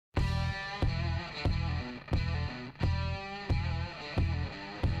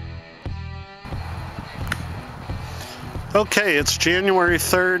Okay, it's January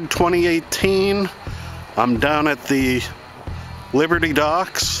 3rd, 2018. I'm down at the Liberty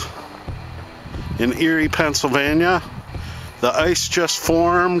Docks in Erie, Pennsylvania. The ice just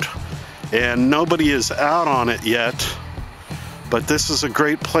formed and nobody is out on it yet, but this is a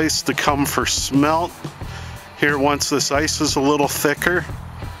great place to come for smelt here once this ice is a little thicker.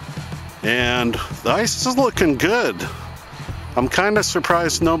 And the ice is looking good. I'm kind of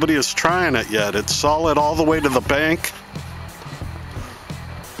surprised nobody is trying it yet. It's solid all the way to the bank.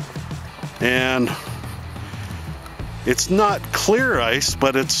 And it's not clear ice,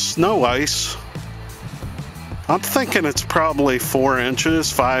 but it's snow ice. I'm thinking it's probably 4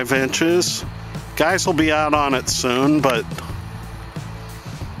 inches, 5 inches. Guys will be out on it soon, but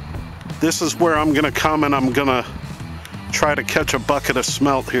this is where I'm gonna come and I'm gonna try to catch a bucket of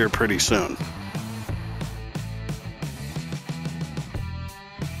smelt here pretty soon.